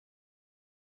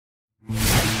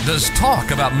Does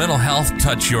talk about mental health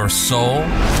touch your soul?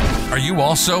 Are you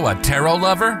also a tarot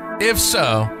lover? If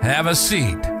so, have a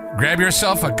seat, grab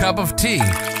yourself a cup of tea,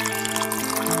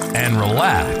 and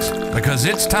relax, because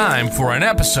it's time for an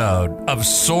episode of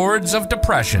Swords of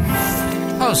Depression,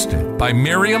 hosted by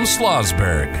Miriam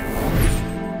Slosberg.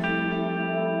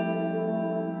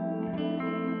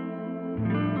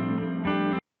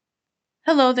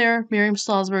 Hello there, Miriam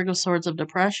Slosberg of Swords of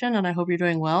Depression, and I hope you're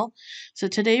doing well. So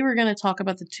today we're going to talk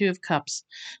about the Two of Cups.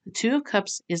 The Two of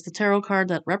Cups is the tarot card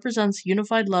that represents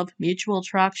unified love, mutual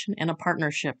attraction, and a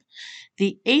partnership.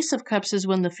 The Ace of Cups is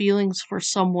when the feelings for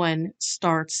someone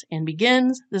starts and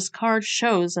begins. This card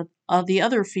shows that the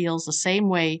other feels the same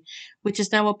way, which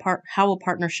is now how a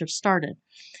partnership started.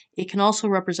 It can also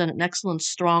represent an excellent,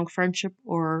 strong friendship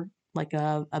or like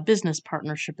a business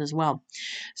partnership as well.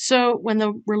 So when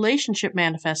the relationship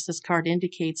manifests, this card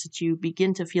indicates that you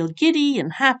begin to feel giddy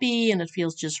and happy and it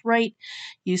feels just right.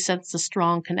 You sense a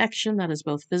strong connection that is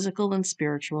both physical and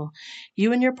spiritual.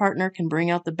 You and your partner can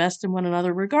bring out the best in one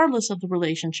another regardless of the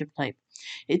relationship type.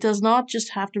 It does not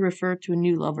just have to refer to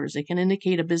new lovers. It can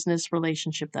indicate a business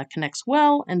relationship that connects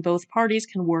well and both parties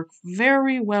can work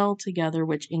very well together,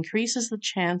 which increases the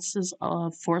chances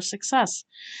for success.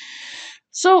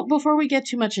 So before we get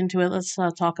too much into it, let's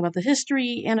talk about the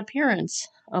history and appearance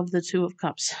of the Two of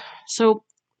Cups. So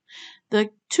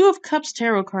the Two of Cups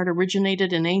tarot card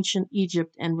originated in ancient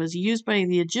Egypt and was used by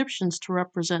the Egyptians to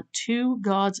represent two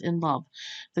gods in love.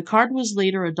 The card was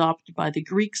later adopted by the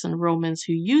Greeks and Romans,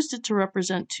 who used it to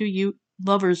represent two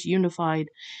lovers unified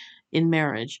in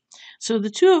marriage. So the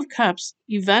Two of Cups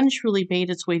eventually made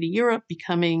its way to Europe,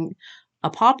 becoming a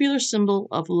popular symbol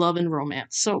of love and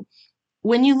romance. So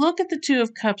when you look at the Two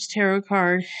of Cups tarot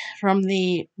card from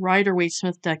the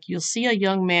Rider-Waite-Smith deck, you'll see a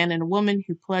young man and a woman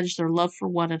who pledge their love for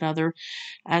one another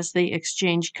as they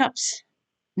exchange cups.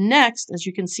 Next, as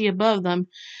you can see above them,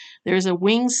 there's a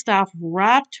winged staff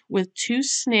wrapped with two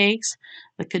snakes,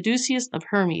 the caduceus of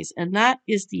Hermes, and that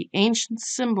is the ancient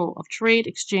symbol of trade,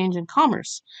 exchange, and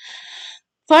commerce.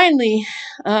 Finally,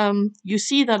 you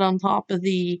see that on top of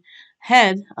the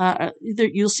head,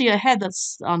 you'll see a head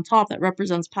that's on top that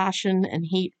represents passion and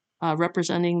heat,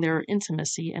 representing their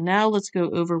intimacy. And now let's go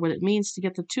over what it means to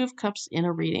get the Two of Cups in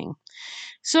a reading.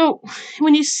 So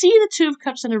when you see the Two of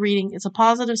Cups in a reading, it's a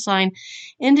positive sign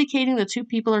indicating the two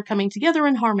people are coming together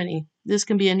in harmony. This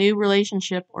can be a new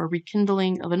relationship or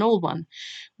rekindling of an old one.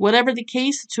 Whatever the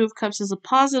case, the Two of Cups is a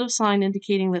positive sign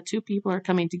indicating that two people are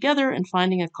coming together and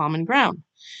finding a common ground.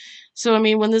 So,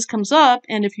 when this comes up,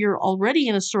 and if you're already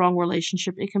in a strong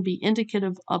relationship, it can be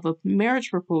indicative of a marriage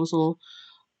proposal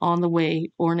on the way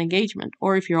or an engagement.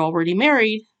 Or if you're already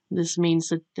married, this means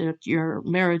that your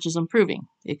marriage is improving.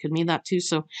 It could mean that too.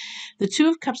 So the Two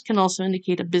of Cups can also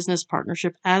indicate a business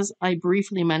partnership, as I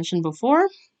briefly mentioned before.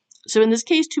 So in this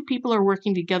case, two people are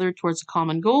working together towards a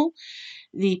common goal.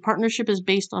 The partnership is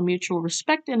based on mutual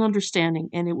respect and understanding,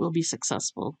 and it will be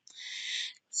successful.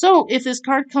 So if this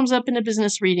card comes up in a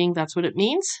business reading, that's what it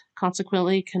means.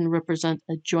 Consequently, it can represent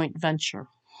a joint venture.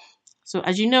 So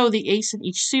as you know, the ace in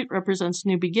each suit represents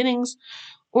new beginnings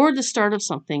or the start of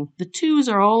something. The twos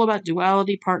are all about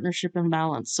duality, partnership, and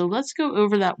balance. So let's go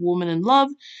over that woman in love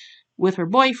with her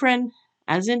boyfriend.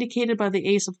 As indicated by the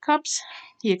Ace of Cups,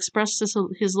 he expressed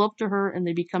his love to her and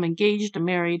they become engaged and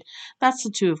married. That's the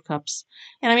Two of Cups.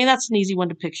 And that's an easy one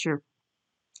to picture.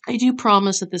 I do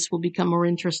promise that this will become more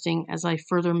interesting as I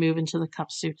further move into the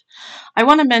cup suit. I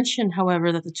want to mention,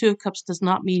 however, that the Two of Cups does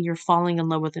not mean you're falling in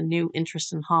love with a new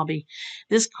interest and hobby.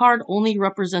 This card only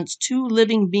represents two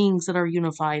living beings that are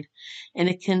unified, and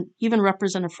it can even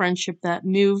represent a friendship that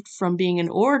moved from being an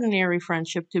ordinary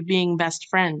friendship to being best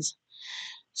friends.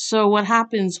 So what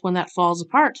happens when that falls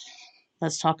apart?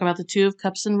 Let's talk about the Two of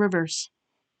Cups in reverse.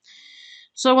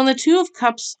 So when the Two of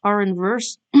Cups are in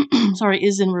reverse,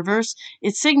 is in reverse,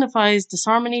 it signifies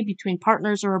disharmony between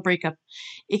partners or a breakup.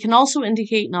 It can also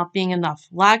indicate not being enough,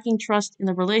 lacking trust in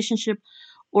the relationship,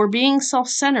 or being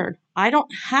self-centered. I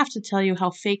don't have to tell you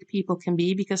how fake people can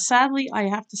be because sadly, I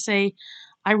have to say,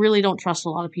 I really don't trust a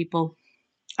lot of people.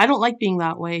 I don't like being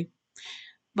that way,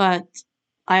 but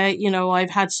I've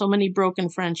had so many broken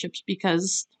friendships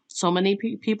because so many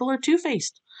people are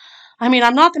two-faced. I'm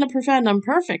not going to pretend I'm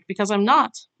perfect because I'm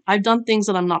not. I've done things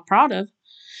that I'm not proud of.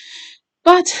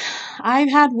 But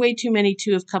I've had way too many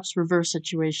Two of Cups reverse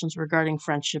situations regarding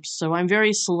friendships, so I'm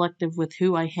very selective with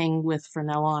who I hang with from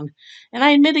now on. And I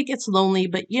admit it gets lonely,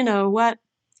 but you know what?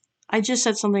 I just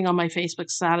said something on my Facebook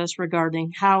status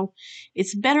regarding how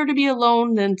it's better to be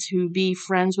alone than to be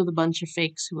friends with a bunch of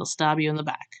fakes who will stab you in the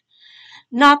back.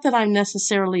 Not that I'm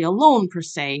necessarily alone per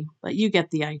se, but you get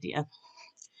the idea.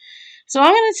 So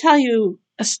I'm going to tell you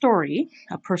a story,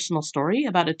 a personal story,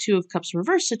 about a Two of Cups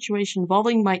reverse situation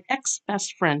involving my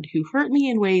ex-best friend who hurt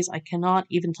me in ways I cannot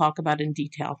even talk about in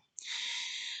detail.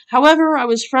 However, I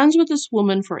was friends with this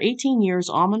woman for 18 years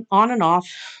on and off.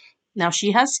 Now,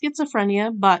 she has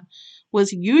schizophrenia, but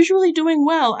was usually doing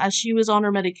well as she was on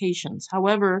her medications.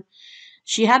 However,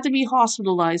 she had to be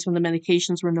hospitalized when the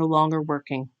medications were no longer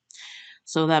working.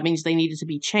 So that means they needed to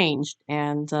be changed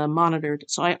and monitored.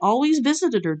 So I always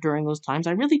visited her during those times.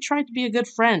 I really tried to be a good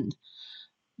friend.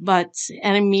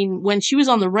 When she was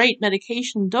on the right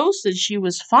medication dosage, she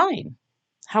was fine.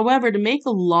 However, to make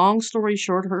a long story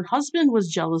short, her husband was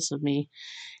jealous of me,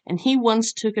 and he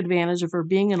once took advantage of her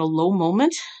being in a low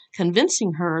moment,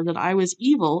 convincing her that I was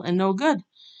evil and no good.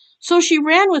 So she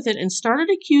ran with it and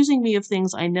started accusing me of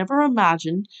things I never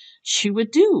imagined she would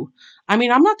do. I'm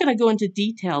not going to go into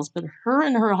details, but her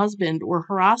and her husband were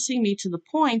harassing me to the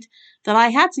point that I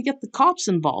had to get the cops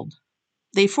involved.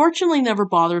 They fortunately never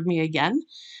bothered me again,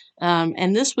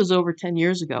 and this was over 10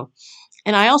 years ago.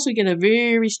 And I also get a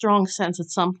very strong sense at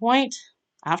some point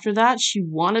after that she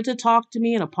wanted to talk to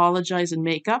me and apologize and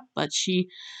make up, but she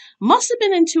must have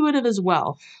been intuitive as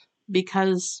well,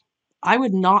 because I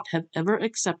would not have ever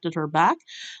accepted her back.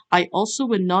 I also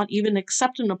would not even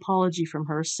accept an apology from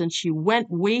her since she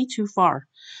went way too far.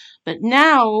 But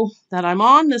now that I'm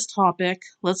on this topic,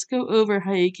 let's go over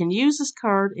how you can use this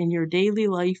card in your daily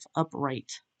life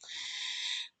upright.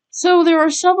 So there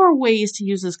are several ways to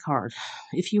use this card.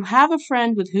 If you have a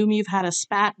friend with whom you've had a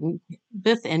spat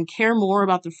with and care more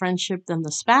about the friendship than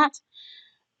the spat,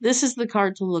 this is the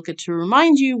card to look at to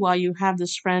remind you why you have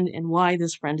this friend and why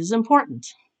this friend is important.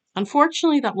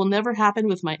 Unfortunately, that will never happen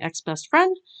with my ex-best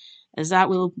friend, as that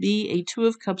will be a Two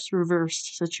of Cups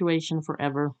reversed situation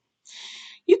forever.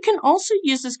 You can also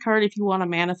use this card if you want to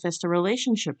manifest a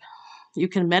relationship. You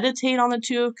can meditate on the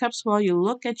Two of Cups while you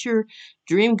look at your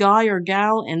dream guy or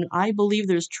gal, and I believe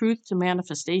there's truth to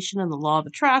manifestation and the law of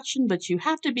attraction, but you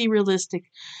have to be realistic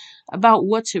about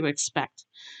what to expect.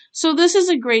 So this is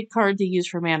a great card to use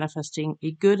for manifesting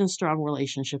a good and strong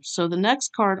relationship. So the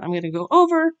next card I'm going to go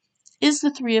over is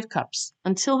the Three of Cups.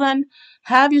 Until then,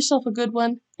 have yourself a good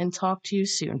one and talk to you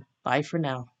soon. Bye for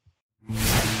now.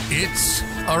 It's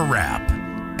a wrap.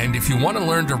 And if you want to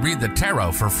learn to read the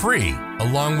tarot for free,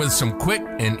 along with some quick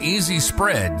and easy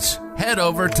spreads, head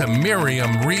over to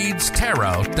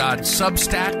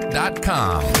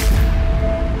MiriamReadsTarot.substack.com.